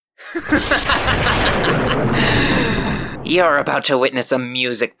You're about to witness a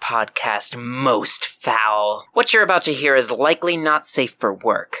music podcast most foul. What you're about to hear is likely not safe for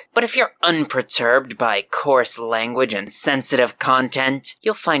work, but if you're unperturbed by coarse language and sensitive content,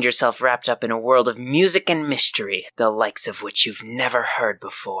 you'll find yourself wrapped up in a world of music and mystery, the likes of which you've never heard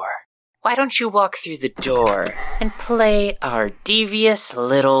before. Why don't you walk through the door and play our devious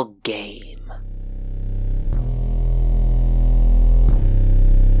little game?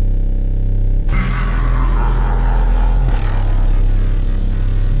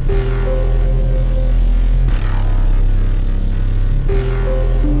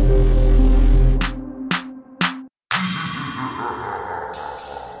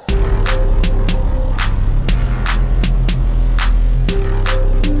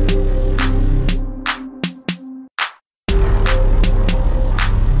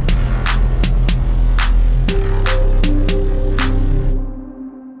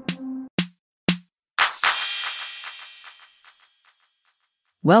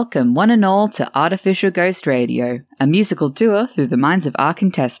 Welcome, one and all, to Artificial Ghost Radio, a musical tour through the minds of our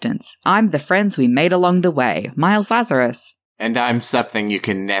contestants. I'm the friends we made along the way, Miles Lazarus. And I'm something you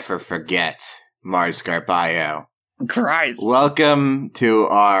can never forget, Mars Garbayo. Christ. Welcome to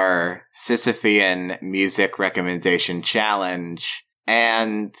our Sisyphean Music Recommendation Challenge.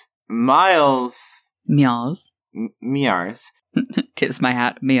 And Miles... Meows. Meows. Tips my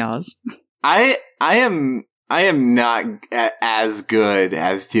hat, meows. I am not as good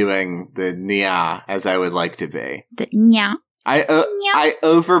as doing the nya as I would like to be. The nya. I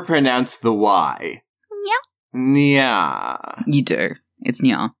overpronounce the Y. Nya. Nya. You do. It's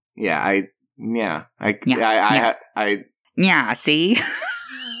nya. Yeah, Nya, see?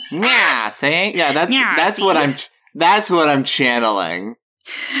 Nya, see? Yeah, that's what I'm channeling.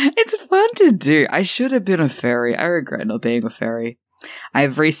 It's fun to do. I should have been a fairy. I regret not being a fairy.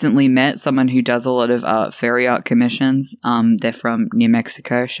 I've recently met someone who does a lot of fairy art commissions. They're from New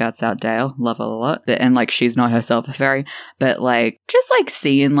Mexico. Shouts out Dale. Love her a lot. And she's not herself a fairy, but just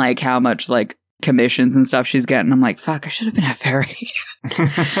seeing how much commissions and stuff she's getting, I'm like, fuck, I should have been a fairy.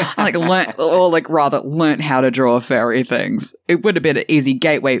 Learnt how to draw fairy things. It would have been an easy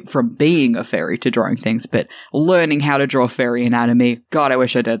gateway from being a fairy to drawing things, but learning how to draw fairy anatomy, God, I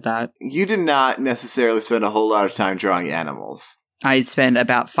wish I did that. You did not necessarily spend a whole lot of time drawing animals. I spend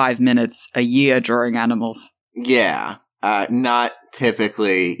about 5 minutes a year drawing animals. Yeah, not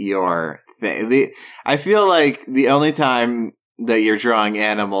typically your thing. I feel like the only time that you're drawing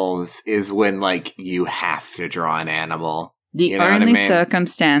animals is when, you have to draw an animal. The only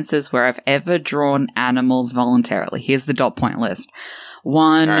circumstances where I've ever drawn animals voluntarily. Here's the dot point list.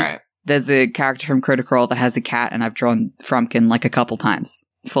 One, right. There's a character from Critical Role that has a cat, and I've drawn Frumpkin a couple times.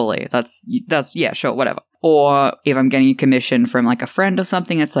 Fully. That's yeah, sure, whatever. Or if I'm getting a commission from a friend or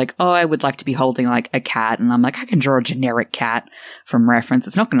something, it's I would like to be holding a cat, and I'm I can draw a generic cat from reference.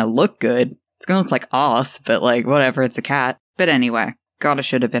 It's not going to look good. It's going to look like us, but whatever, it's a cat. But anyway, God, I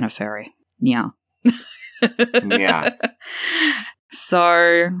should have been a fairy. Yeah. Yeah.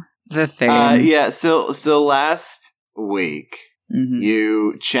 So, the thing. Yeah, so last week,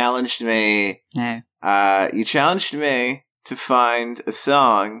 you challenged me. No. You challenged me to find a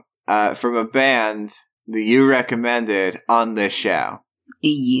song from a band that you recommended on this show.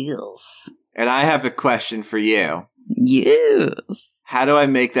 Yes. And I have a question for you. Yes. How do I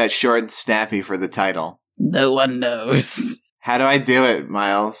make that short and snappy for the title? No one knows. How do I do it,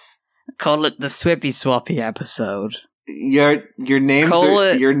 Miles? Call it the Swippy Swappy episode. Your names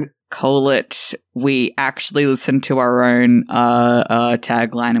Call it, we actually listened to our own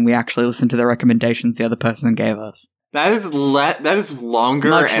tagline, and we actually listened to the recommendations the other person gave us. That is longer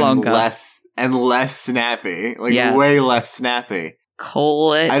Much and longer. less snappy. Yes. Way less snappy.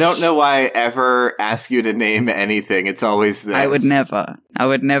 Call it. I don't know why I ever ask you to name anything. It's always this. I would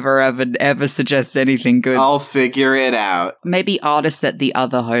never ever suggest anything good. I'll figure it out. Maybe artist that the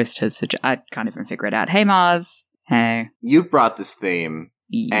other host has suggested. I can't even figure it out. Hey, Mars. Hey. You brought this theme.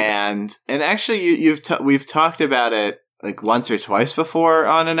 Yeah. And actually we've talked about it once or twice before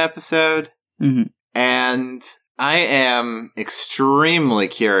on an episode. Mm-hmm. And I am extremely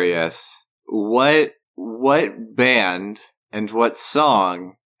curious what band and what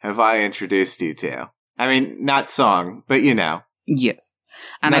song have I introduced you to? I mean, not song, but Yes.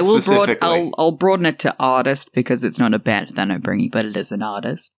 And not I'll broaden it to artist because it's not a band that I'm bringing, but it is an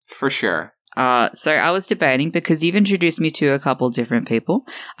artist. For sure. So I was debating because you've introduced me to a couple different people.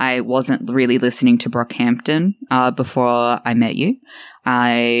 I wasn't really listening to Brockhampton before I met you.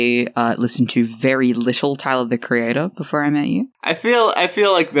 I listened to very little Tyler, the Creator, before I met you. I feel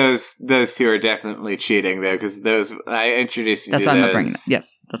like those two are definitely cheating though, because those I introduced you that's to why those. I'm not bringing them.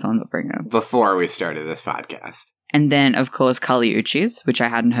 Yes, that's why I'm not bringing them before we started this podcast. And then, of course, Kali Uchis, which I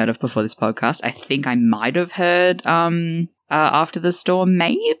hadn't heard of before this podcast. I think I might have heard After the Storm,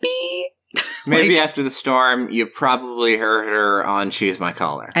 maybe. Maybe After the Storm, you probably heard her on She's My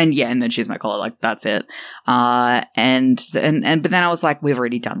Caller. And then She's My Caller, like, that's it. But then I was like, we've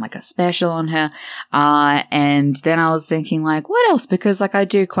already done, like, a special on her. And then I was thinking, like, what else? Because, like, I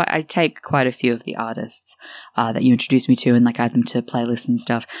take quite a few of the artists that you introduced me to and, like, add them to playlists and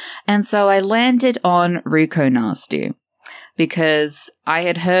stuff. And so I landed on Rico Nasty. Because I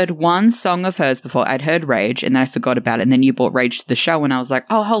had heard one song of hers before. I'd heard Rage, and then I forgot about it. And then you brought Rage to the show, and I was like,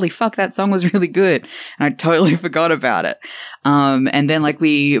 oh, holy fuck, that song was really good. And I totally forgot about it. And then, like,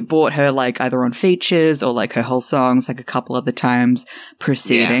 we bought her, like, either on features or, like, her whole songs, like, a couple other times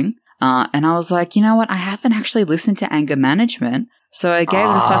preceding. Yeah. And I was like, you know what? I haven't actually listened to Anger Management. So I gave it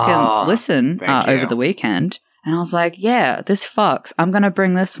a fucking listen over the weekend. And I was like, yeah, this fucks. I'm going to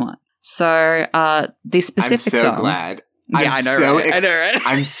bring this one. So the specific song. I'm so glad. Yeah, I know, right?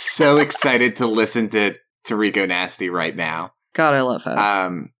 I'm so excited to listen to Rico Nasty right now. God, I love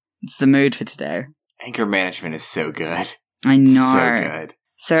her. It's the mood for today. Anger Management is so good. I know. So good.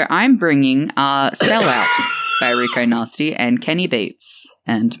 So I'm bringing Sell Out by Rico Nasty and Kenny Beats.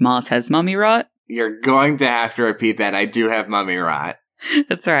 And Mars has Mummy Rot. You're going to have to repeat that. I do have Mummy Rot.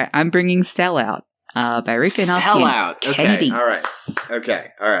 That's all right. I'm bringing Sell Out by Rico Nasty Sell Out. And Kenny Beats. All right. Okay.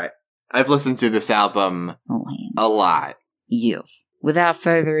 All right. I've listened to this album a lot. Yes. Without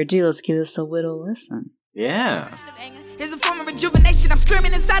further ado, let's give this a little listen. Yeah. Here's a form of rejuvenation. I'm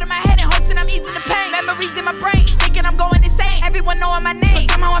screaming inside of my head in hopes that I'm easing the pain. Memories in my brain, thinking I'm going insane. Everyone knowing my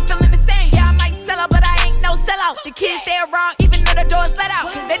name, but somehow I'm feeling the same. Yeah, I might sell out, but I ain't no sellout. The kids stay around, even though the door's let out.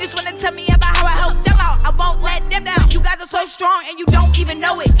 They just wanna tell me about how I helped them out. I won't let them down. You guys are so strong and you don't even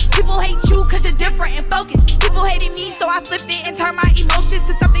know it. People hate you cause you're different and focused. People hating me, so I flip it and turn my emotions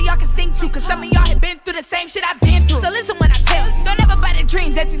to something y'all can sing to. Cause some of y'all have been through the same shit I've been through. So listen when I tell you, don't ever buy the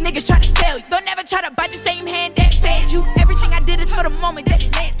dreams that these niggas try to sell you. Don't ever try to bite the same hand that fed you. Everything I did is for the moment that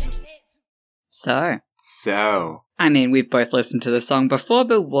it led to. So. I mean, we've both listened to the song before,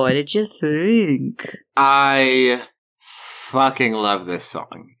 but what did you think? I fucking love this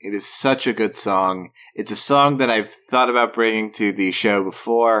song. It is such a good song. It's a song that I've thought about bringing to the show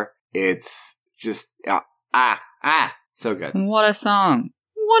before. It's just, so good. What a song.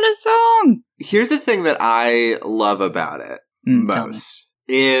 What a song. Here's the thing that I love about it most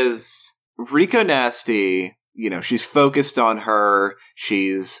is Rico Nasty, you know, she's focused on her.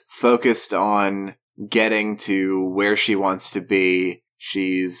 She's focused on getting to where she wants to be.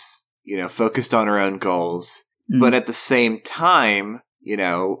 She's, you know, focused on her own goals. But at the same time, you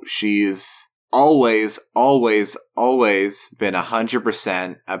know, she's always been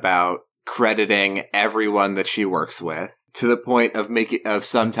 100% about crediting everyone that she works with, to the point of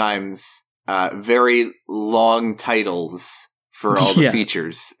sometimes very long titles for all the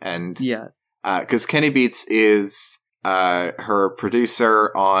features. And because Kenny Beats is her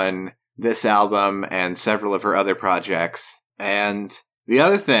producer on this album and several of her other projects. And the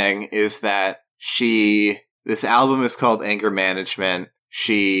other thing is that this album is called Anger Management.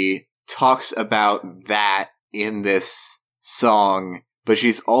 She talks about that in this song, but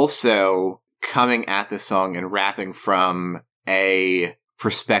she's also coming at the song and rapping from a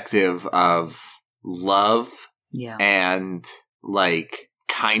perspective of love and, like,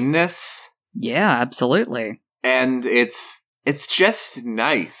 kindness. Yeah, absolutely. And it's just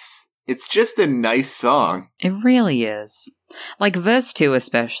nice. It's just a nice song. It really is. Like, verse 2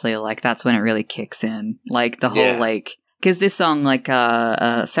 especially, like, that's when it really kicks in. Like, the whole, like... Because this song, like,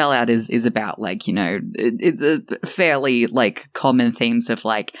 Sell Out is about, like, you know, it's fairly, like, common themes of,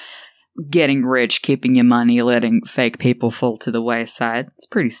 like, getting rich, keeping your money, letting fake people fall to the wayside. It's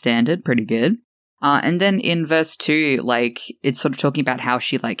pretty standard, pretty good. And then in verse 2, like, it's sort of talking about how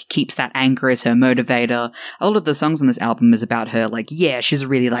she, like, keeps that anger as her motivator. A lot of the songs on this album is about her, like, yeah, she's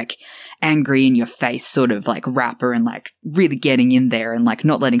really, like, angry in your face sort of, like, rapper and, like, really getting in there and, like,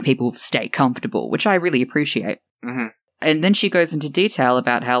 not letting people stay comfortable, which I really appreciate. Mm-hmm. And then she goes into detail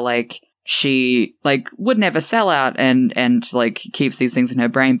about how, like, she, like, would never sell out and, like, keeps these things in her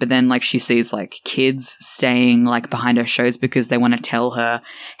brain. But then, like, she sees, like, kids staying, like, behind her shows because they want to tell her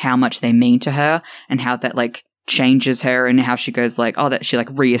how much they mean to her and how that, like, changes her and how she goes, like, that she, like,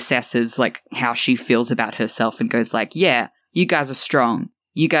 reassesses, like, how she feels about herself and goes, like, yeah, you guys are strong.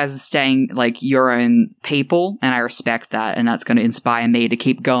 you guys are staying like your own people, and I respect that, and that's going to inspire me to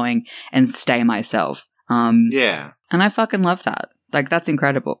keep going and stay myself. Yeah. And I fucking love that. Like, that's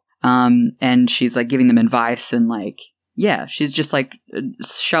incredible. And she's like giving them advice and like, yeah, she's just like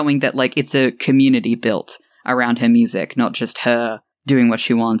showing that like it's a community built around her music, not just her doing what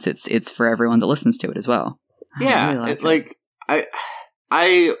she wants. It's for everyone that listens to it as well. Yeah. I really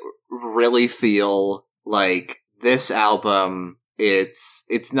I really feel like this album,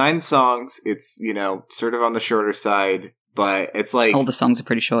 it's 9 songs. It's, you know, sort of on the shorter side, but it's like all the songs are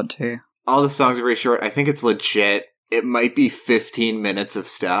pretty short too. All the songs are very short. I think it's legit. It might be 15 minutes of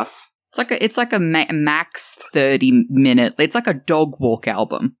stuff. It's like a max 30-minute. It's like a dog walk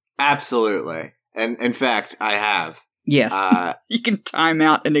album. Absolutely. And in fact, I have. Yes. You can time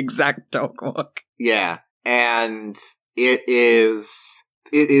out an exact dog walk. Yeah. And it is,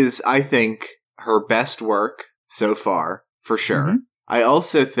 I think, her best work so far, for sure. Mm-hmm. I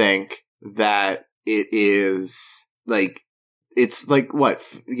also think that it is like, it's like, what,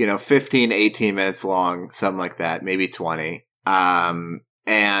 15, 18 minutes long, something like that, maybe 20.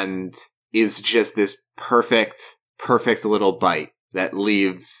 And is just this perfect little bite that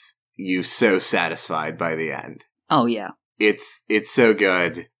leaves you so satisfied by the end. Oh, yeah. It's so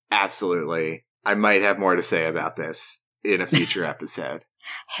good. Absolutely. I might have more to say about this in a future episode.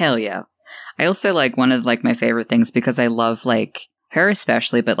 Hell yeah. I also like one of like my favorite things because I love like her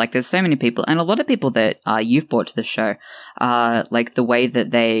especially, but like there's so many people and a lot of people that you've brought to the show, like the way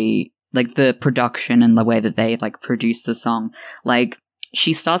that they, like the production and the way that they like produce the song. Like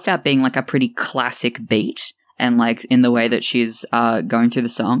she starts out being like a pretty classic beat and like in the way that she's going through the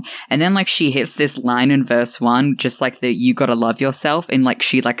song. And then like she hits this line in verse 1, just like the "you gotta love yourself," and like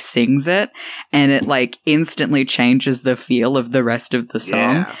she like sings it and it like instantly changes the feel of the rest of the song.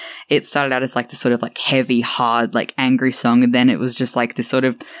 Yeah. It started out as like this sort of like heavy, hard, like angry song, and then it was just like this sort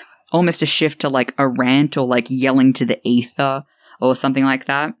of almost a shift to like a rant or like yelling to the ether or something like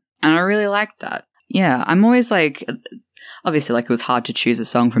that. And I really liked that. Yeah, I'm always like, obviously, like, it was hard to choose a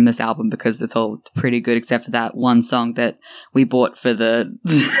song from this album because it's all pretty good except for that one song that we bought for the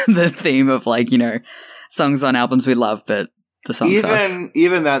the theme of, like, songs on albums we love, but the song sucks.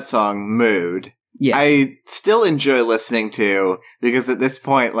 Even that song, Mood, yeah, I still enjoy listening to because at this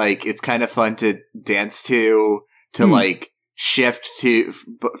point, like, it's kind of fun to dance to like, shift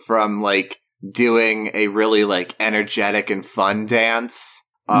from, like, doing a really, like, energetic and fun dance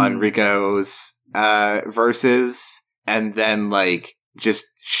on Rico's verses, and then like just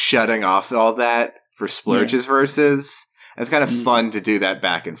shutting off all that for Splurge's verses. It's kind of fun to do that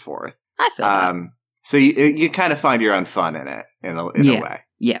back and forth. I feel that. So you kind of find your own fun in it in a way.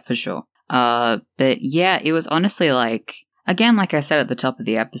 Yeah, for sure. But yeah, it was honestly like, again, like I said at the top of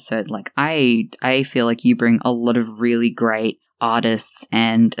the episode, like I feel like you bring a lot of really great artists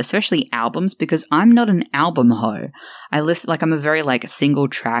and especially albums because I'm not an album hoe. I listen, like, I'm a very like single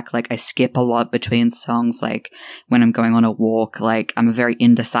track, like I skip a lot between songs, like when I'm going on a walk, like I'm a very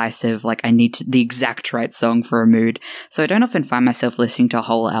indecisive, like I need the exact right song for a mood. So I don't often find myself listening to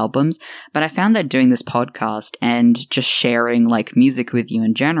whole albums, but I found that doing this podcast and just sharing like music with you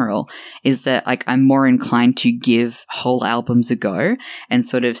in general is that like I'm more inclined to give whole albums a go and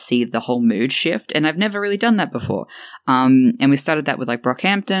sort of see the whole mood shift. And I've never really done that before. And we started that with like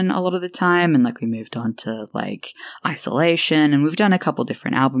Brockhampton a lot of the time, and like we moved on to like Isolation, and we've done a couple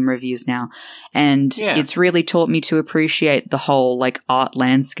different album reviews now, and it's really taught me to appreciate the whole like art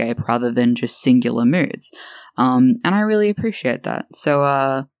landscape rather than just singular moods. And I really appreciate that. So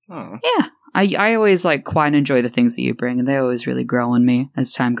yeah, I always like quite enjoy the things that you bring, and they always really grow on me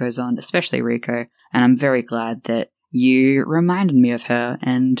as time goes on, especially Rico, and I'm very glad that you reminded me of her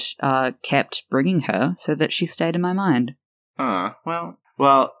and kept bringing her so that she stayed in my mind.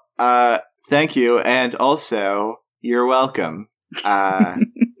 Well, thank you, and also, you're welcome.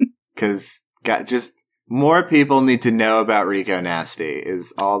 Because just more people need to know about Rico Nasty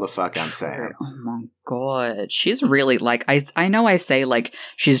is all the fuck I'm saying. Oh my god. She's really, like, I know I say, like,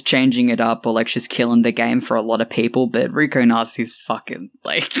 she's changing it up or, like, she's killing the game for a lot of people, but Rico Nasty's fucking,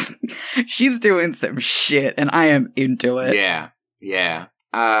 like, she's doing some shit, and I am into it. Yeah.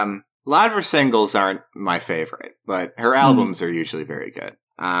 A lot of her singles aren't my favorite, but her albums are usually very good.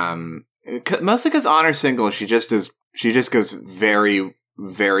 Mostly because on her singles, she just goes very,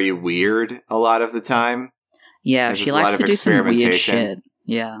 very weird a lot of the time. Yeah, she likes to do some weird shit.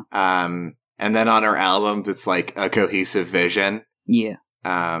 Yeah. And then on her albums, it's like a cohesive vision. Yeah.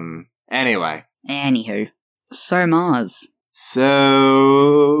 Anyway. Anywho. So Miles,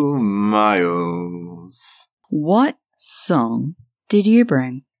 what song did you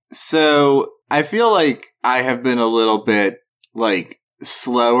bring? So, I feel like I have been a little bit, like,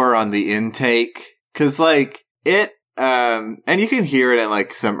 slower on the intake. Cause like it, and you can hear it in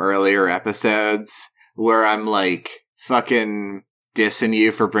like some earlier episodes where I'm like fucking dissing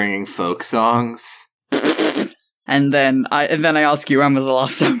you for bringing folk songs. And then I ask you, when was the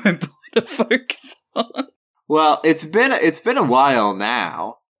last time I played a folk song? Well, it's been a while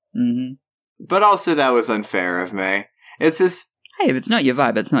now. Mm-hmm. But also that was unfair of me. It's just, hey, if it's not your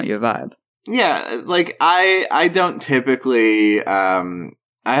vibe, it's not your vibe. Yeah, like I don't typically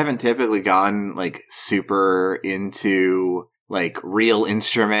I haven't typically gone like super into like real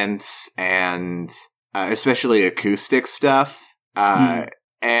instruments and especially acoustic stuff.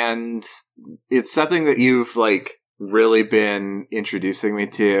 And it's something that you've like really been introducing me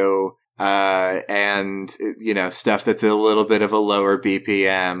to, and you know, stuff that's a little bit of a lower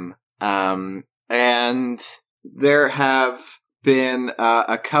BPM. And there have been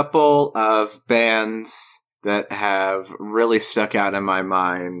a couple of bands that have really stuck out in my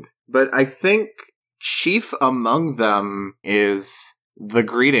mind, but I think chief among them is The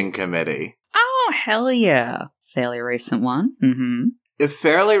Greeting Committee. Oh, hell yeah. Fairly recent one. Mm-hmm.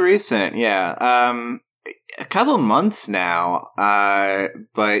 Fairly recent, yeah. A couple months now,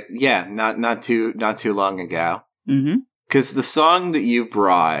 but yeah, not too long ago. Mm-hmm. Because the song that you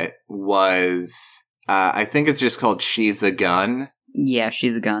brought was, I think it's just called She's a Gun. Yeah,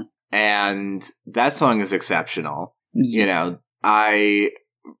 She's a Gun. And that song is exceptional. Yes. You know, I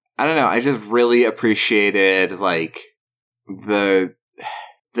don't know, I just really appreciated, like, the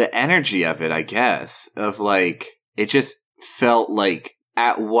energy of it, I guess. Of, like, it just felt, like,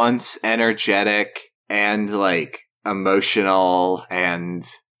 at once energetic and, like, emotional and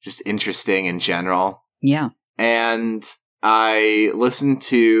just interesting in general. Yeah. And I listened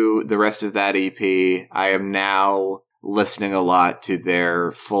to the rest of that EP. I am now listening a lot to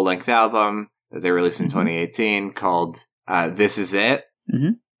their full-length album that they released in 2018 called This Is It,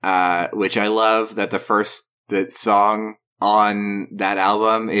 which I love that the song on that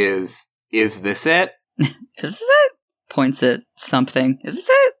album is This It? Is this it? Points at something. Is this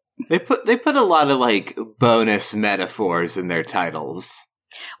it? They put a lot of, like, bonus metaphors in their titles.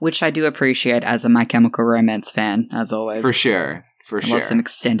 Which I do appreciate as a My Chemical Romance fan, as always. For sure. I love some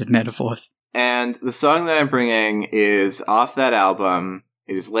extended metaphors. And the song that I'm bringing is off that album.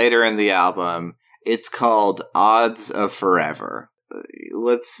 It is later in the album. It's called Odds of Forever.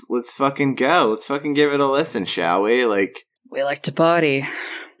 Let's fucking go. Let's fucking give it a listen, shall we? Like, we like to party.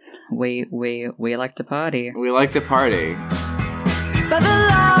 We like to party. We like to party. But the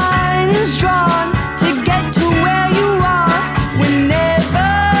line's drawn to get to where you are. We're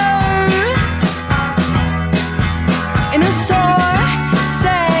never in a sore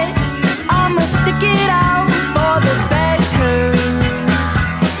set. I'ma stick it out for the better.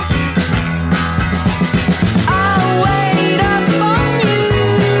 I'll wait up on you.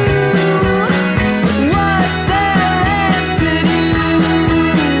 What's there left to do?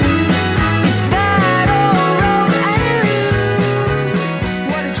 It's that old road and lose.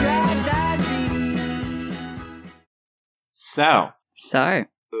 What a drag that'd be. So.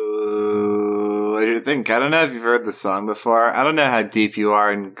 What do you think? I don't know if you've heard the song before. I don't know how deep you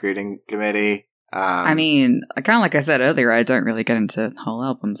are in Greeting Committee. I mean, kind of like I said earlier, I don't really get into whole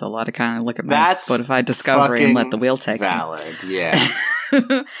albums a lot. I kind of look at my Spotify discovery and let the wheel take valid, me. Yeah.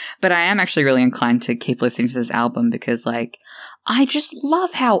 But I am actually really inclined to keep listening to this album because, like, I just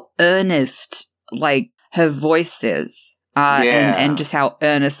love how earnest, like, her voice is. And just how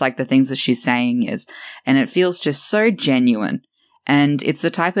earnest, like, the things that she's saying is. And it feels just so genuine. And it's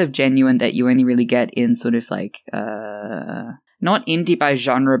the type of genuine that you only really get in sort of like, not indie by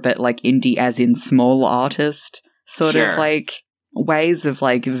genre, but like indie as in small artist sort of like ways of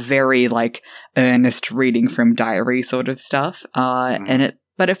like very like earnest reading from diary sort of stuff.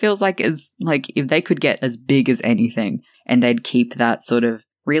 But it feels like it's like if they could get as big as anything and they'd keep that sort of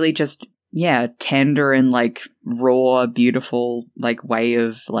really just, tender and like raw, beautiful like way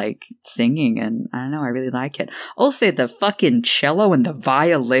of like singing. And I don't know, I really like it. Also, the fucking cello and the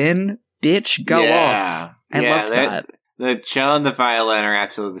violin, bitch, go off. I love that. The cello and the violin are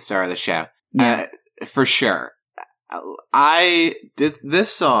absolutely the star of the show. Yeah. For sure.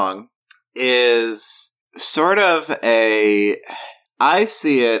 This song is sort of I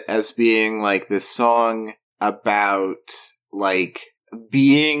see it as being like this song about like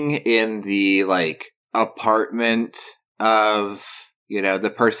being in the like apartment of,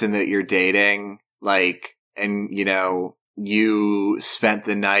 the person that you're dating, like, and you spent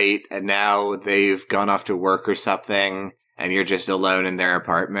the night and now they've gone off to work or something and you're just alone in their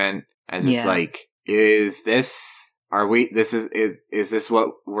apartment. And it's like, is this what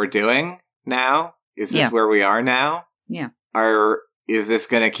we're doing now? Is this where we are now? Yeah. is this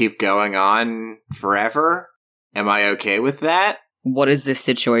going to keep going on forever? Am I okay with that? What is this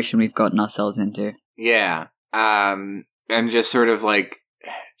situation we've gotten ourselves into? Yeah. I'm just sort of like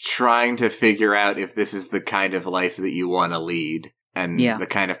trying to figure out if this is the kind of life that you want to lead and the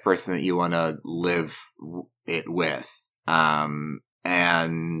kind of person that you want to live it with. And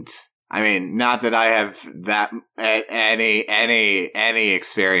I mean, not that I have that any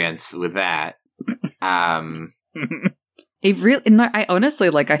experience with that. I honestly,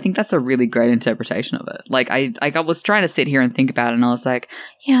 like, I think that's a really great interpretation of it. Like, I was trying to sit here and think about it, and I was like,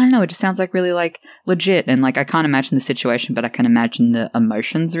 yeah, I know, it just sounds like really, like, legit, and, like, I can't imagine the situation, but I can imagine the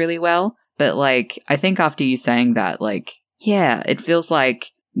emotions really well. But, like, I think after you saying that, like, yeah, it feels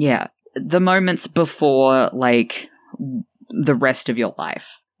like, yeah, the moments before, like, the rest of your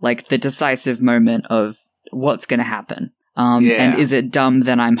life, like, the decisive moment of what's going to happen. And is it dumb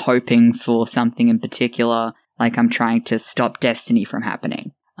that I'm hoping for something in particular? Like, I'm trying to stop destiny from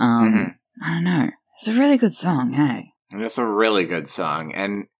happening. I don't know. It's a really good song, hey? It's a really good song.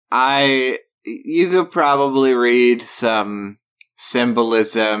 And you could probably read some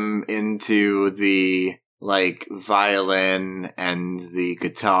symbolism into the, like, violin and the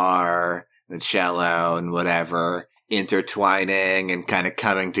guitar, the cello and whatever, intertwining and kind of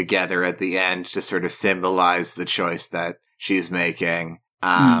coming together at the end to sort of symbolize the choice that she's making.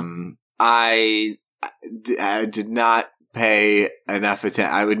 I did not pay enough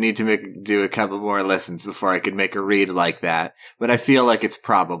attention. I would need to do a couple more listens before I could make a read like that, but I feel like it's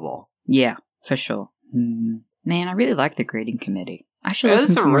probable. Yeah, for sure. Man, I really like the Grading Committee. I should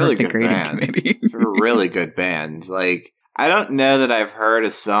listen to more of the Grading Committee. It's a really good band. Like, I don't know that I've heard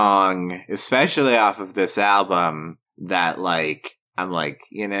a song, especially off of this album, that, like, I'm like,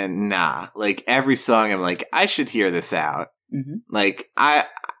 you know, nah. Like, every song I'm like, I should hear this out. Like, I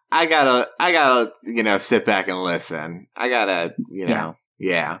gotta, you know, sit back and listen. I gotta, you know,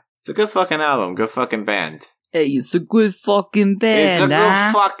 It's a good fucking album. Good fucking band. Hey, it's a good fucking band. It's a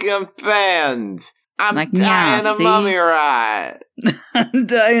good fucking band. I'm like, dying a mummy ride. I'm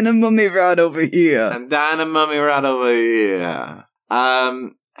dying a mummy ride over here.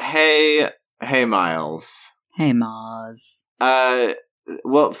 Hey, Miles. Hey, Mars.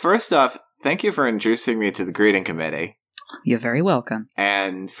 Well, first off, thank you for introducing me to the Grading Committee. You're very welcome.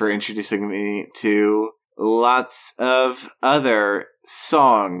 And for introducing me to lots of other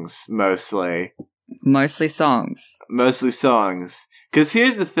songs, mostly. Mostly songs. Because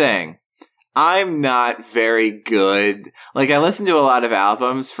here's the thing. I'm not very good. Like, I listen to a lot of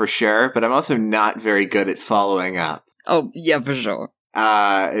albums, for sure, but I'm also not very good at following up. Oh, yeah, for sure.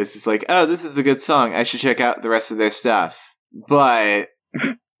 It's just like, oh, this is a good song. I should check out the rest of their stuff. But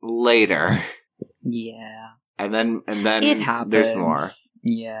later. Yeah. And then it happens. There's more.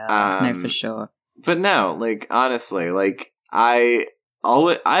 Yeah, no, for sure. But no, like, honestly, like, I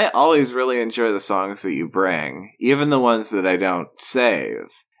always really enjoy the songs that you bring, even the ones that I don't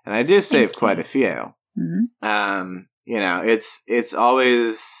save. And I do save quite a few. You know, it's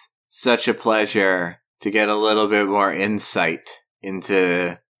always such a pleasure to get a little bit more insight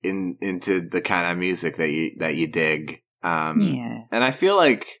into the kind of music that you dig. And I feel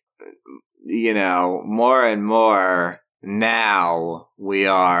like, you know, more and more now we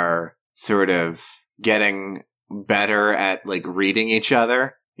are sort of getting better at, like, reading each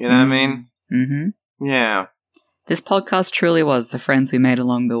other. You know what I mean? Yeah. This podcast truly was the friends we made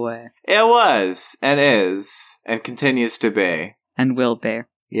along the way. It was, and is, and continues to be. And will be.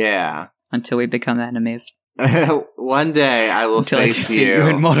 Yeah. Until we become enemies. One day I will face you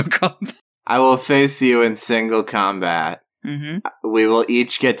in Mortal Kombat. I will face you in single combat. We will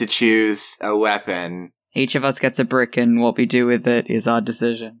each get to choose a weapon. Each of us gets a brick, and what we do with it is our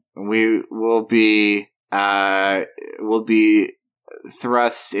decision. We will be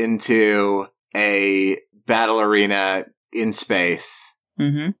thrust into a battle arena in space.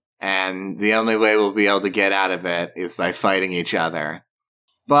 And the only way we'll be able to get out of it is by fighting each other.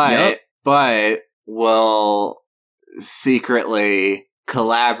 But we'll secretly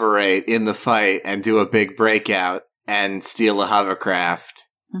collaborate in the fight and do a big breakout and steal a hovercraft.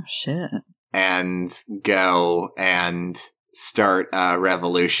 Oh, shit. And go and start a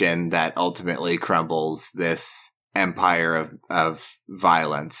revolution that ultimately crumbles this empire of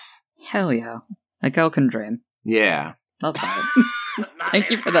violence. Hell yeah. A girl can dream. Yeah. Love that. Thank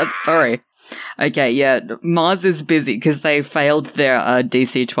you for that story. Okay, yeah, Mars is busy because they failed their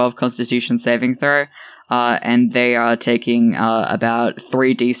DC 12 Constitution saving throw, and they are taking about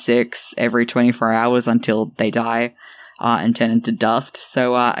 3d6 every 24 hours until they die and turn into dust.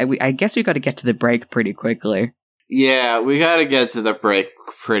 So I guess we got to get to the break pretty quickly. Yeah, we got to get to the break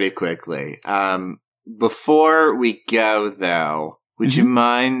pretty quickly. Before we go, though, would you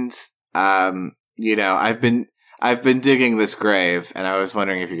mind, I've been digging this grave, and I was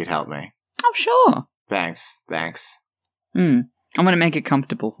wondering if you could help me. Oh, sure. Thanks. I'm going to make it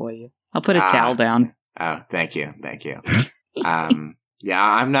comfortable for you. I'll put a towel down. Oh, thank you. Yeah,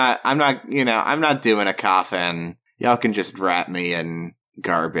 I'm not doing a coffin. Y'all can just wrap me in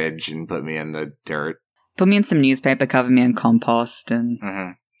garbage and put me in the dirt. Put me in some newspaper, cover me in compost, and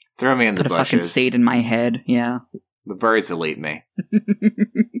throw me in the bushes. Put a fucking seed in my head, yeah. The birds will eat me.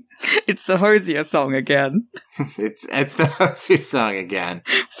 It's the Hosier song again. It's the Hosier song again.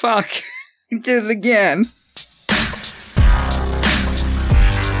 Fuck. Did it again.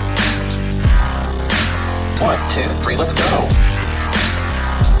 One, two, three, let's go.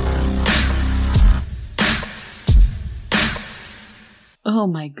 Oh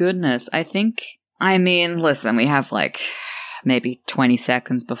my goodness. Listen, we have maybe 20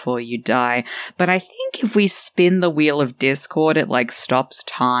 seconds before you die, but I think if we spin the wheel of Discord, it stops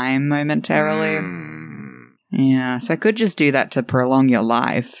time momentarily. Yeah, so I could just do that to prolong your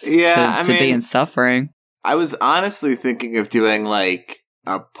life. Yeah, to be in suffering. I was honestly thinking of doing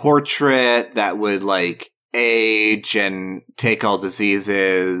a portrait that would age and take all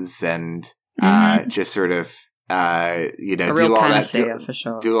diseases and just sort of do all that for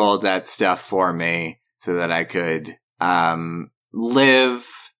sure. Do all that stuff for me so that I could live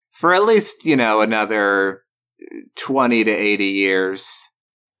for at least another 20 to 80 years.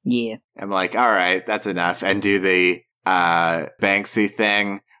 Yeah. I'm all right, that's enough, and do the Banksy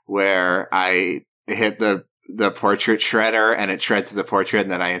thing where I hit the portrait shredder and it shreds the portrait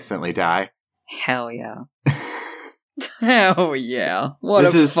and then I instantly die. Hell yeah. Hell yeah.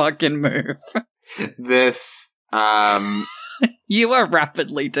 What a fucking move. This, You are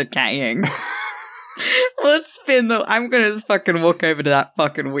rapidly decaying. Let's spin I'm gonna fucking walk over to that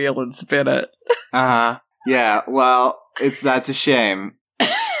fucking wheel and spin it. Yeah, well, that's a shame.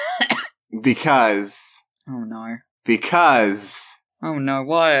 Because... Oh no. Because... Oh no,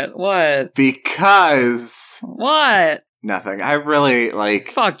 what? Because... What? Nothing. I really,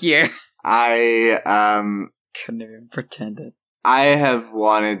 Fuck you. I, couldn't even pretend it. I have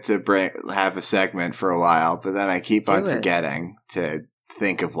wanted to have a segment for a while, but then I keep on forgetting to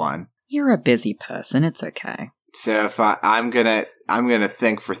think of one. You're a busy person, it's okay. So if I'm gonna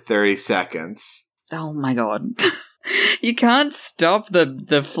think for 30 seconds. Oh my god. You can't stop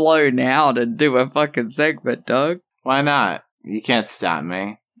the flow now to do a fucking segment, dog. Why not? You can't stop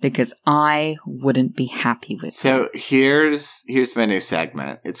me. Because I wouldn't be happy with it. So here's my new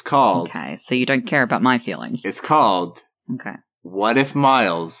segment. It's called... Okay, so you don't care about my feelings. It's called... Okay. What if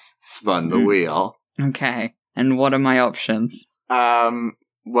Miles spun the wheel? Okay. And what are my options?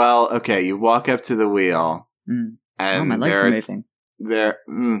 Well, okay, you walk up to the wheel. And my legs are moving.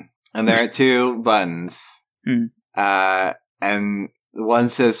 And there are two buttons. And one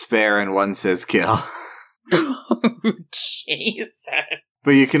says spare and one says kill. Oh, Jesus.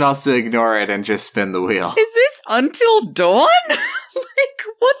 But you can also ignore it and just spin the wheel. Is this Until Dawn?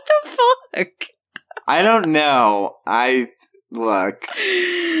 What the fuck? I don't know. Look.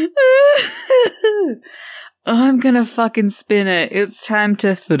 I'm gonna fucking spin it. It's time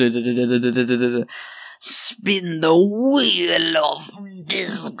to spin the wheel of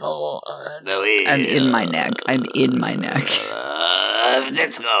Discord. I'm in my neck.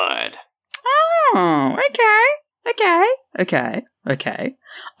 Discord. Oh, okay.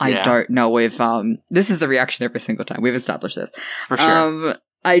 I don't know if this is the reaction every single time. We've established this. For sure.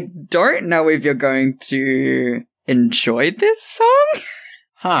 I don't know if you're going to enjoy this song.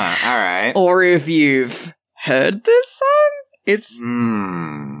 Huh, alright. Or if you've heard this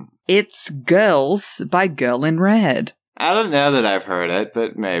song. It's Girls by Girl in Red. I don't know that I've heard it,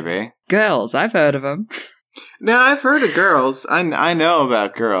 but maybe. Girls, I've heard of them. No, I've heard of Girls. I know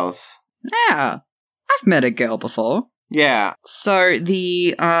about Girls. Yeah. I've met a girl before. Yeah. So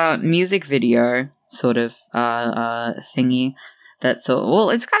the music video sort of thingy it's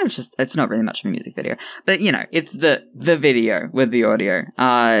kind of just, it's not really much of a music video, but it's the video with the audio.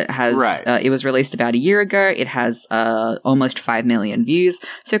 It was released about a year ago. It has almost 5 million views,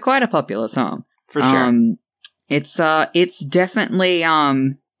 so quite a popular song. For sure. It's definitely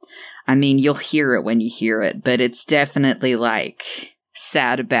you'll hear it when you hear it, but it's definitely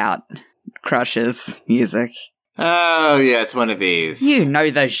sad about crushes music. Oh, yeah, it's one of these. You know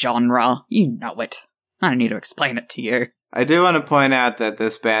the genre. You know it. I don't need to explain it to you. I do want to point out that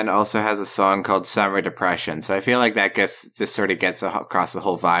this band also has a song called Summer Depression, so I feel like that just sort of gets across the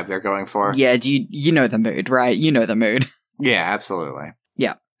whole vibe they're going for. Yeah, you know the mood, right? You know the mood. Yeah, absolutely.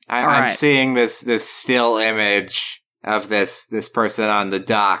 Yeah. I'm seeing this still image of this person on the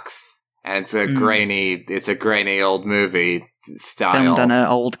docks, and it's a grainy old movie style. Filmed on an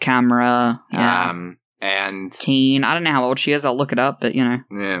old camera. Yeah. And teen. I don't know how old she is. I'll look it up, but Yeah.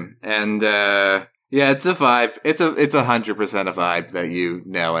 And it's a vibe. It's 100% a vibe that you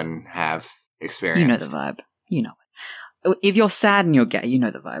know and have experienced. You know the vibe. You know it. If you're sad and you're gay, you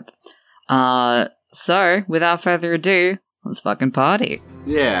know the vibe. So, without further ado, let's fucking party.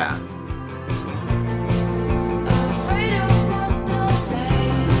 Yeah. Afraid of what they'll say,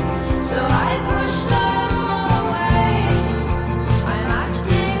 so I push them away. I'm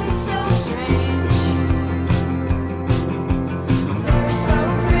acting so strange. They're so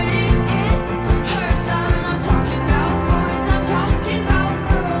pretty, it hurts. I'm not talking about boys, I'm talking about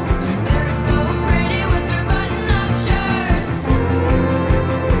girls. They're so pretty with their button-up shirts.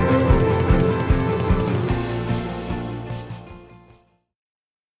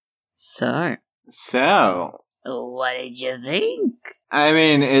 So, what did you think? I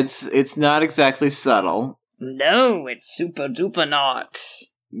mean, it's not exactly subtle. No, it's super duper not.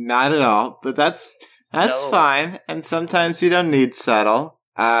 Not at all, but that's No. fine. And sometimes you don't need subtle.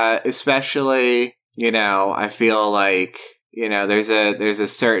 Especially, I feel like, there's a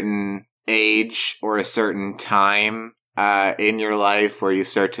certain age or a certain time in your life where you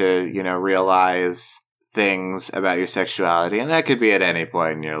start to, realize things about your sexuality, and that could be at any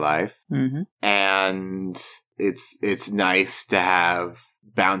point in your life. Mm-hmm. And it's nice to have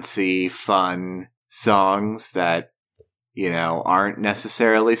bouncy, fun songs that, aren't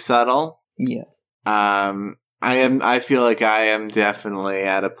necessarily subtle. Yes. I feel like I am definitely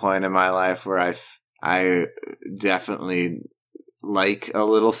at a point in my life where I definitely like a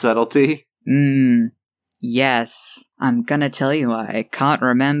little subtlety. Yes. I'm gonna tell you, I can't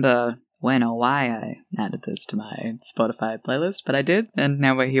remember when or why I added this to my Spotify playlist, but I did, and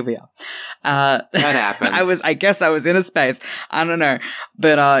now here we are. That happens. I guess I was in a space. I don't know.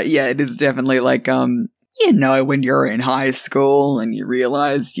 But yeah, it is definitely like, when you're in high school and you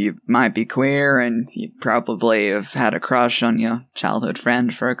realize you might be queer and you probably have had a crush on your childhood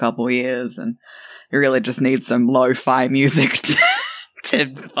friend for a couple years and you really just need some lo-fi music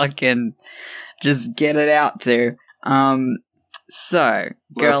to fucking just get it out to. So,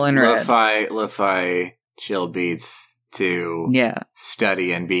 Girl in Red. Lo-fi chill beats to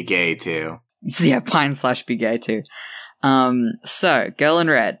study and be gay to. Yeah, pine/be gay too. So, Girl in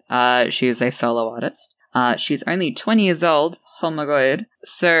Red. She is a solo artist. She's only 20 years old. Oh my god.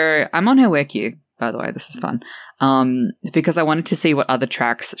 So, I'm on her wiki, by the way. This is fun. Because I wanted to see what other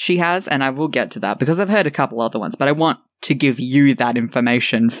tracks she has, and I will get to that because I've heard a couple other ones, but I want to give you that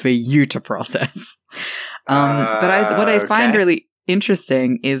information for you to process. But what I find really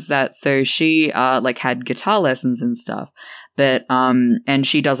interesting is that so she had guitar lessons and stuff, but and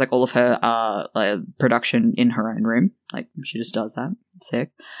she does like all of her production in her own room. Like she just does that.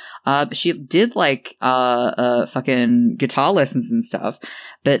 Sick. But she did like fucking guitar lessons and stuff,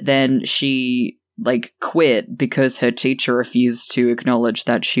 but then she quit because her teacher refused to acknowledge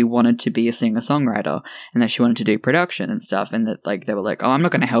that she wanted to be a singer-songwriter and that she wanted to do production and stuff, and that they were like, oh, I'm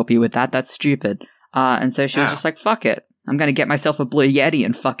not going to help you with that, that's stupid. And so she was just like, fuck it, I'm going to get myself a Blue Yeti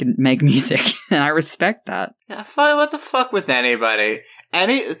and fucking make music. And I respect that. Yeah, what the fuck with anybody?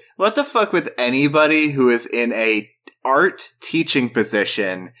 What the fuck with anybody who is in a art teaching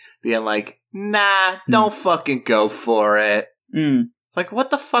position being like, nah, don't fucking go for it. It's like,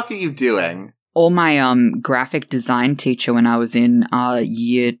 what the fuck are you doing? Or my graphic design teacher when I was in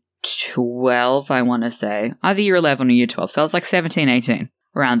year 12, I want to say. Either year 11 or year 12. So I was like 17, 18,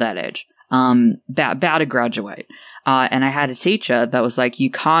 around that age. About to graduate. And I had a teacher that was like,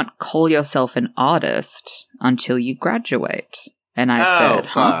 you can't call yourself an artist until you graduate. And I said,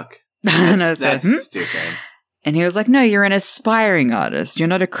 fuck. That's stupid. And he was like, no, you're an aspiring artist. You're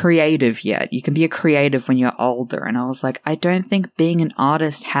not a creative yet. You can be a creative when you're older. And I was like, I don't think being an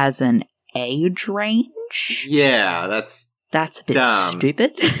artist has an age range. Yeah, that's a bit dumb.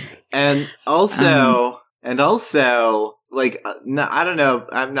 Stupid. And also, I don't know,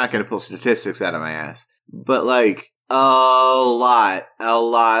 I'm not going to pull statistics out of my ass, but a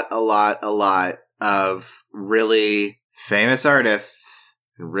lot of really famous artists,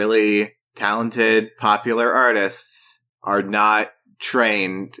 really talented, popular artists were not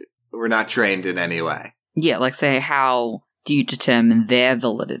trained in any way. Yeah, say, how do you determine their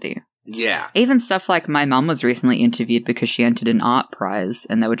validity? Yeah. Even stuff like my mum was recently interviewed because she entered an art prize,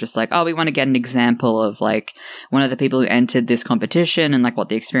 and they were just like, oh, we want to get an example of one of the people who entered this competition and what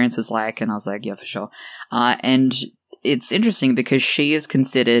the experience was like. And I was like, yeah, for sure. And it's interesting because she is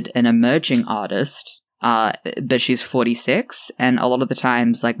considered an emerging artist, but she's 46. And a lot of the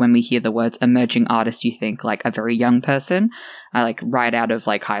times, when we hear the words emerging artist, you think a very young person, right out of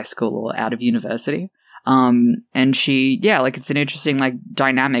high school or out of university. And she, like, it's an interesting, like,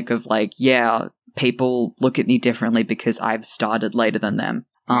 dynamic of, like, people look at me differently because I've started later than them.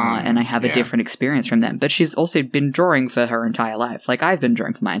 And I have a different experience from them. But she's also been drawing for her entire life. Like, I've been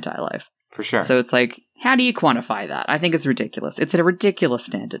drawing for my entire life. For sure. So it's like, how do you quantify that? I think it's ridiculous. It's a ridiculous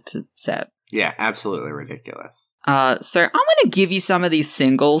standard to set. Yeah, absolutely ridiculous. So I'm going to give you some of these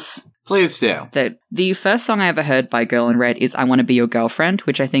singles. Please do. That the first song I ever heard by Girl in Red is I Want to Be Your Girlfriend,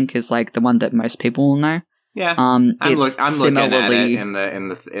 which I think is like the one that most people will know. Yeah. I'm looking at it in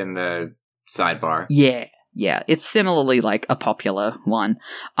the sidebar. Yeah, it's similarly like a popular one.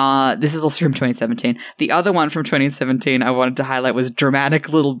 This is also from 2017. The other one from 2017 I wanted to highlight was Dramatic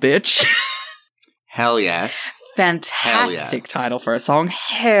Little Bitch. Hell yes. Fantastic title for a song.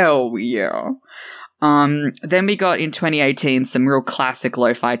 Hell yeah. Then we got in 2018 some real classic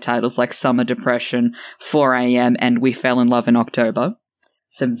lo-fi titles like Summer Depression, 4 a.m. and We Fell in Love in October.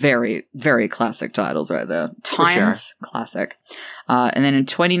 Some very, very classic titles right there. Times, classic. And then in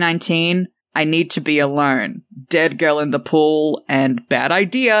 2019, I Need to Be Alone, Dead Girl in the Pool, and Bad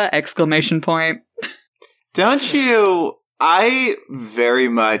Idea, ! Don't you? I very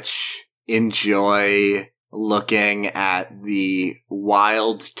much enjoy looking at the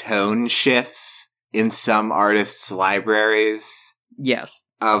wild tone shifts in some artists' libraries. Yes.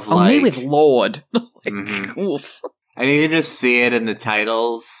 Of Only like... with Lord. Oof. And you can just see it in the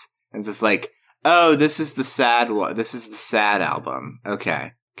titles. And it's just like, oh, this is the sad one. This is the sad album.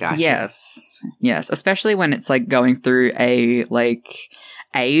 Okay. Gotcha. Yes. Especially when it's like going through a like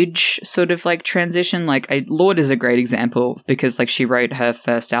age sort of like transition. Like Lorde is a great example because like she wrote her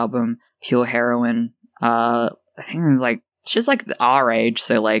first album, Pure Heroine. I think it was like she's like our age,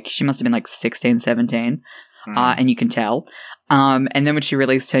 so like she must have been like 16, 17. And you can tell. And then when she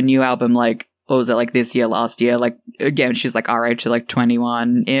released her new album, like what was it, like this year, last year? Like again, she's like our age, so like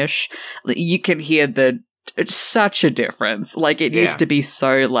 21-ish. You can hear it's such a difference. Like it used to be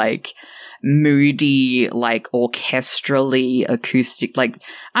so like moody, like orchestrally acoustic, like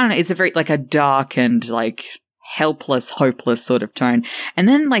I don't know, it's a very like a dark and like helpless, hopeless sort of tone. And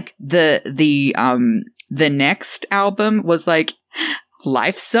then like the next album was like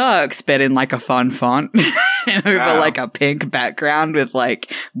Life Sucks, but in like a fun font and over like a pink background with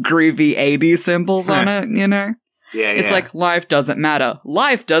like groovy 80s symbols on it, you know? Yeah, it's like life doesn't matter.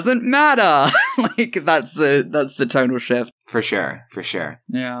 Life doesn't matter. Like that's the tonal shift. For sure.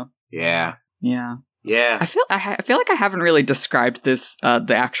 Yeah. I feel like I haven't really described this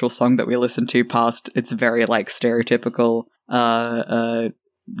the actual song that we listened to past its very like stereotypical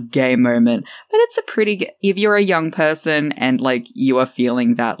gay moment, but it's a pretty if you're a young person and like you are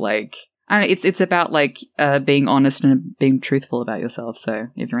feeling that like I don't know, it's about like being honest and being truthful about yourself. So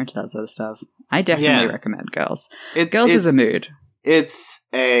if you're into that sort of stuff, I definitely recommend Girls. Girls is a mood. It's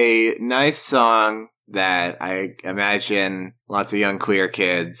a nice song that I imagine lots of young queer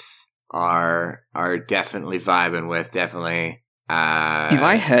kids are definitely vibing with. Definitely. If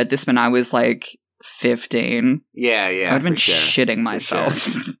I heard this when I was like 15, I'd have been shitting myself.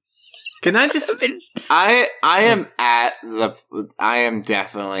 Sure. Can I just? I am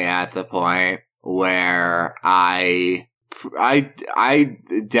definitely at the point where I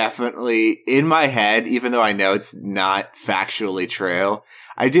definitely in my head, even though I know it's not factually true,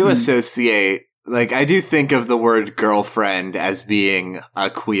 I do associate. Like, I do think of the word girlfriend as being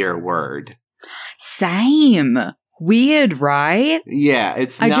a queer word. Same. Weird, right? Yeah, I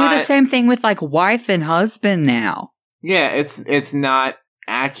do the same thing with, like, wife and husband now. Yeah, it's not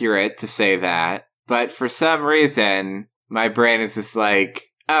accurate to say that, but for some reason, my brain is just like,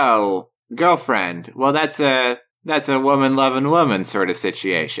 oh, girlfriend. Well, that's a woman loving woman sort of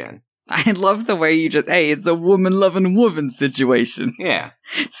situation. I love the way you just, it's a woman loving woman situation. Yeah.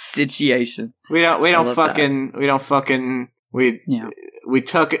 Situation. We talk in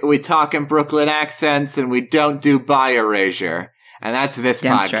Brooklyn accents and we don't do bi erasure. And that's this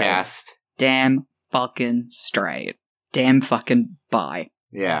podcast. Straight. Damn fucking straight. Damn fucking bi.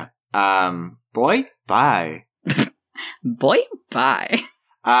 Yeah. Boy, bye. Boy, bye.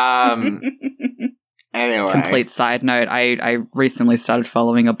 Anyway. Complete side note, I recently started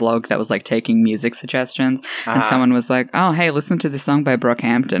following a blog that was like taking music suggestions, and someone was like, oh, hey, listen to this song by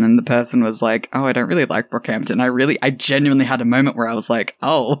Brockhampton, and the person was like, oh, I don't really like Brockhampton. I genuinely had a moment where I was like,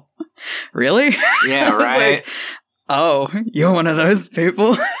 oh, really? Yeah, right. Like, oh, you're one of those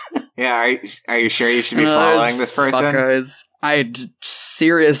people? Yeah, are you sure you should be following this person? Fuckers. I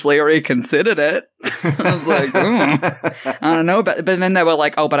seriously reconsidered it. I was like, I don't know, but then they were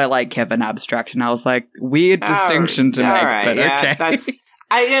like, oh, but I like Kevin Abstract, and I was like, weird distinction to make, right, but okay. That's,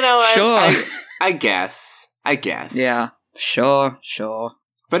 sure. I guess. Yeah, sure.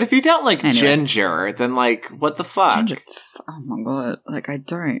 But if you don't like Anyway. ginger, then like, what the fuck? Ginger. Oh my god. Like, I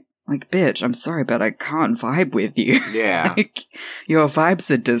don't. Like, bitch, I'm sorry, but I can't vibe with you. Yeah. Like, your vibes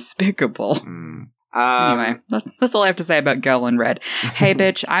are despicable. Anyway, that's all I have to say about Girl in Red. Hey,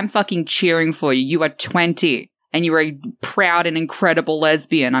 bitch, I'm fucking cheering for you. You are 20, and you are a proud and incredible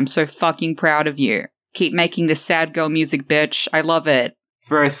lesbian. I'm so fucking proud of you. Keep making this sad girl music, bitch. I love it.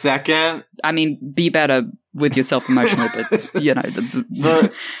 For a second, I mean, be better with yourself emotionally, but, you know.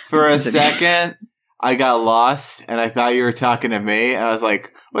 for a second, I got lost, and I thought you were talking to me, and I was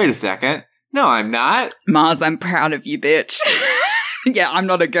like, wait a second. No, I'm not. Mars, I'm proud of you, bitch. Yeah, I'm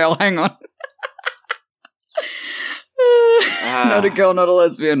not a girl. Hang on. Not a girl, not a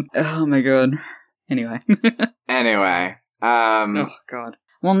lesbian. Oh my god. Anyway. Anyway. Oh god.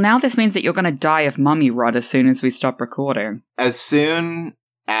 Well, now this means that you're going to die of mummy rot as soon as we stop recording. As soon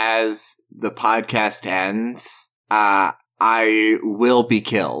as the podcast ends, I will be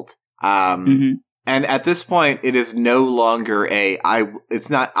killed. And at this point, it is no longer it's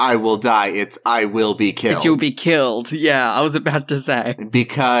not I will die, it's I will be killed. But you'll be killed. Yeah, I was about to say.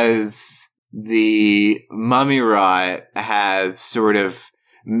 Because the mummy rot has sort of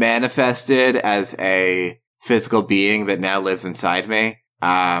manifested as a physical being that now lives inside me.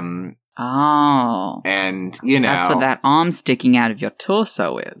 Oh. And, you know. That's what that arm sticking out of your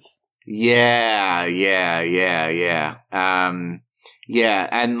torso is. Yeah. Yeah,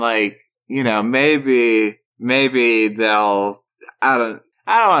 and like, you know, maybe they'll, I don't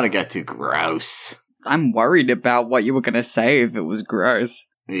want to get too gross. I'm worried about what you were going to say if it was gross.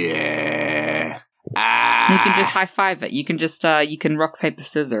 Yeah. You can just high five it. You can just, you can rock, paper,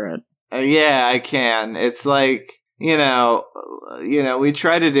 scissor it. Yeah, I can. It's like, you know, we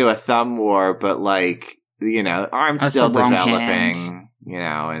try to do a thumb war, but like, you know, arm's That's still the wrong developing, hand. you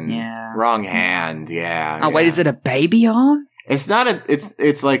know, and Yeah. wrong hand, yeah. Oh, wait, is it a baby arm? It's not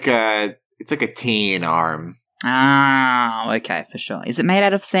it's like a teen arm. Ah, okay, for sure. Is it made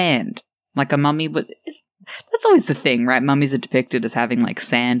out of sand? Like a mummy would... That's always the thing, right? Mummies are depicted as having, like,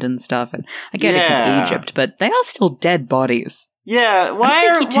 sand and stuff, and I get it because Egypt, but they are still dead bodies. Yeah,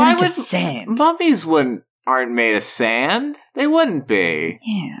 why why would sand? Mummies aren't made of sand? They wouldn't be.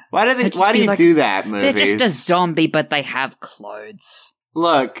 Yeah. Why do you like, do that, movies? They're just a zombie, but they have clothes.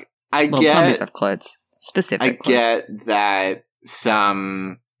 Look, zombies have clothes. Specific I clothes. get that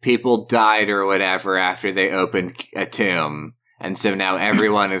some people died or whatever after they opened a tomb, and so now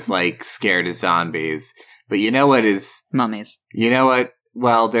everyone is like scared of zombies. But you know what is mummies? You know what?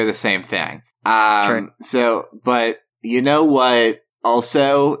 Well, they're the same thing. True. So, but you know what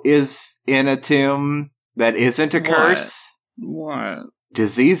also is in a tomb that isn't a curse? What?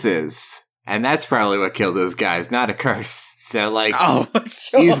 Diseases. And that's probably what killed those guys, not a curse. So, like,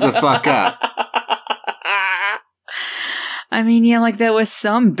 sure. ease the fuck up. I mean, yeah, like, there were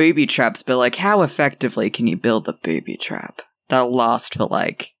some booby traps, but, like, how effectively can you build a booby trap? They'll last for,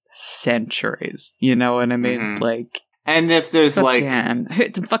 like, centuries. You know what I mean? Mm-hmm. Like... And if there's, like... Damn.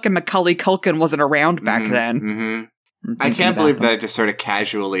 Fucking Macaulay Culkin wasn't around back then. Mm-hmm. I can't believe that I just sort of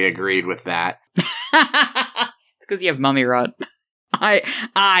casually agreed with that. It's because you have mummy rot.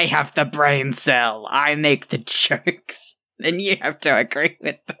 I have the brain cell. I make the jokes. And you have to agree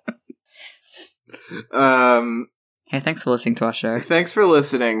with them. Hey, thanks for listening to our show. Thanks for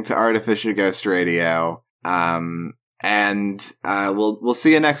listening to Artificial Ghost Radio. And we'll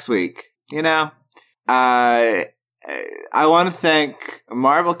see you next week. You know, I want to thank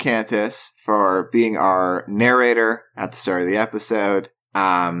Marble Cantus for being our narrator at the start of the episode.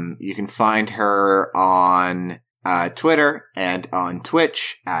 You can find her on Twitter and on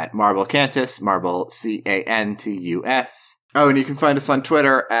Twitch at Marble Cantus, Marble Cantus. Oh, and you can find us on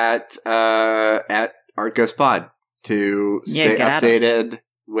Twitter at Art Ghost Pod to stay updated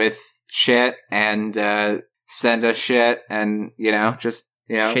with shit and send us shit and just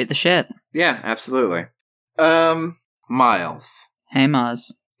shoot the shit. Yeah, absolutely. Miles. Hey,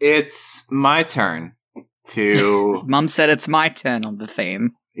 Mars. It's my turn to... Mum said it's my turn on the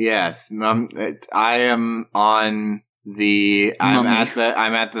theme. Yes, Mum. I am on the... I'm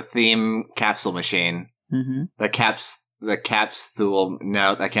at the theme capsule machine. Mm-hmm. The capsule...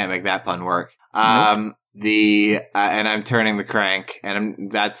 No, I can't make that pun work. Nope. And I'm turning the crank,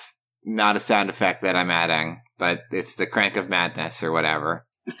 and that's not a sound effect that I'm adding, but it's the crank of madness or whatever.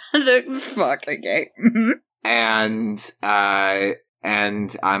 Fuck, okay. And I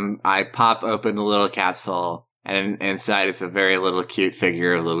pop open the little capsule, and inside is a very little cute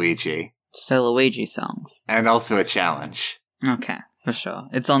figure of Luigi. So Luigi songs. And also a challenge. Okay, for sure.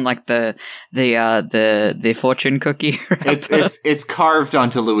 It's on like the fortune cookie. It's carved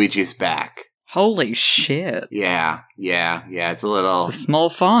onto Luigi's back. Holy shit. Yeah. It's a It's little, a small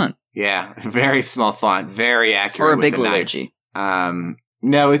font. yeah, very small font, very accurate. Or a with big the knife. Luigi.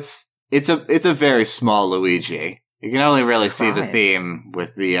 No, it's a very small Luigi. You can only really see the Christ. theme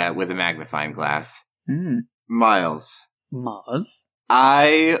with the magnifying glass. Miles, Mars?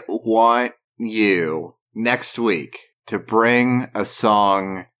 I want you next week to bring a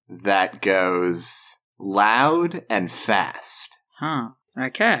song that goes loud and fast. Huh.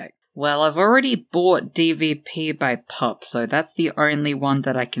 Okay. Well, I've already bought DVP by Pup, so that's the only one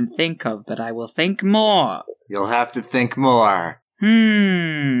that I can think of, but I will think more. You'll have to think more.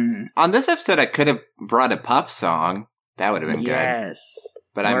 On this episode, I could have brought a Pup song. That would have been good. Yes.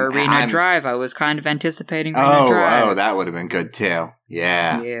 But or I'm Arena Drive. I was kind of anticipating Arena Drive. Oh, that would have been good too.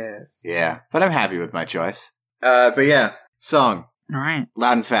 Yeah. Yes. Yeah. But I'm happy with my choice. But yeah, song. Alright.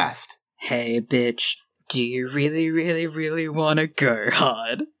 Loud and fast. Hey, bitch. Do you really, really, really want to go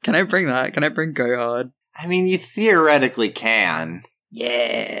hard? Can I bring that? Can I bring Go Hard? I mean, you theoretically can.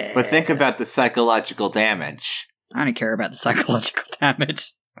 Yeah. But think about the psychological damage. I don't care about the psychological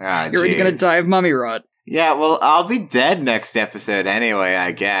damage. Ah, You're already gonna jeez. die of mummy rot. Yeah, well, I'll be dead next episode anyway,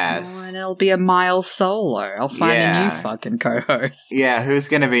 I Oh, guess. and it'll be a Miles solo. I'll find a Yeah. new fucking co-host. Yeah, who's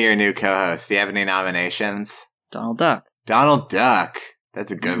gonna be your new co-host? Do you have any nominations? Donald Duck. Donald Duck.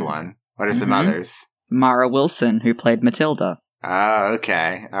 That's a good one. What are some Mhm. others? Mara Wilson, who played Matilda. Oh,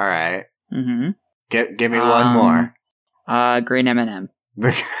 okay. All right. Mm-hmm. Give me one more. Green M&M.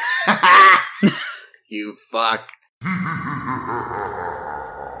 You fuck.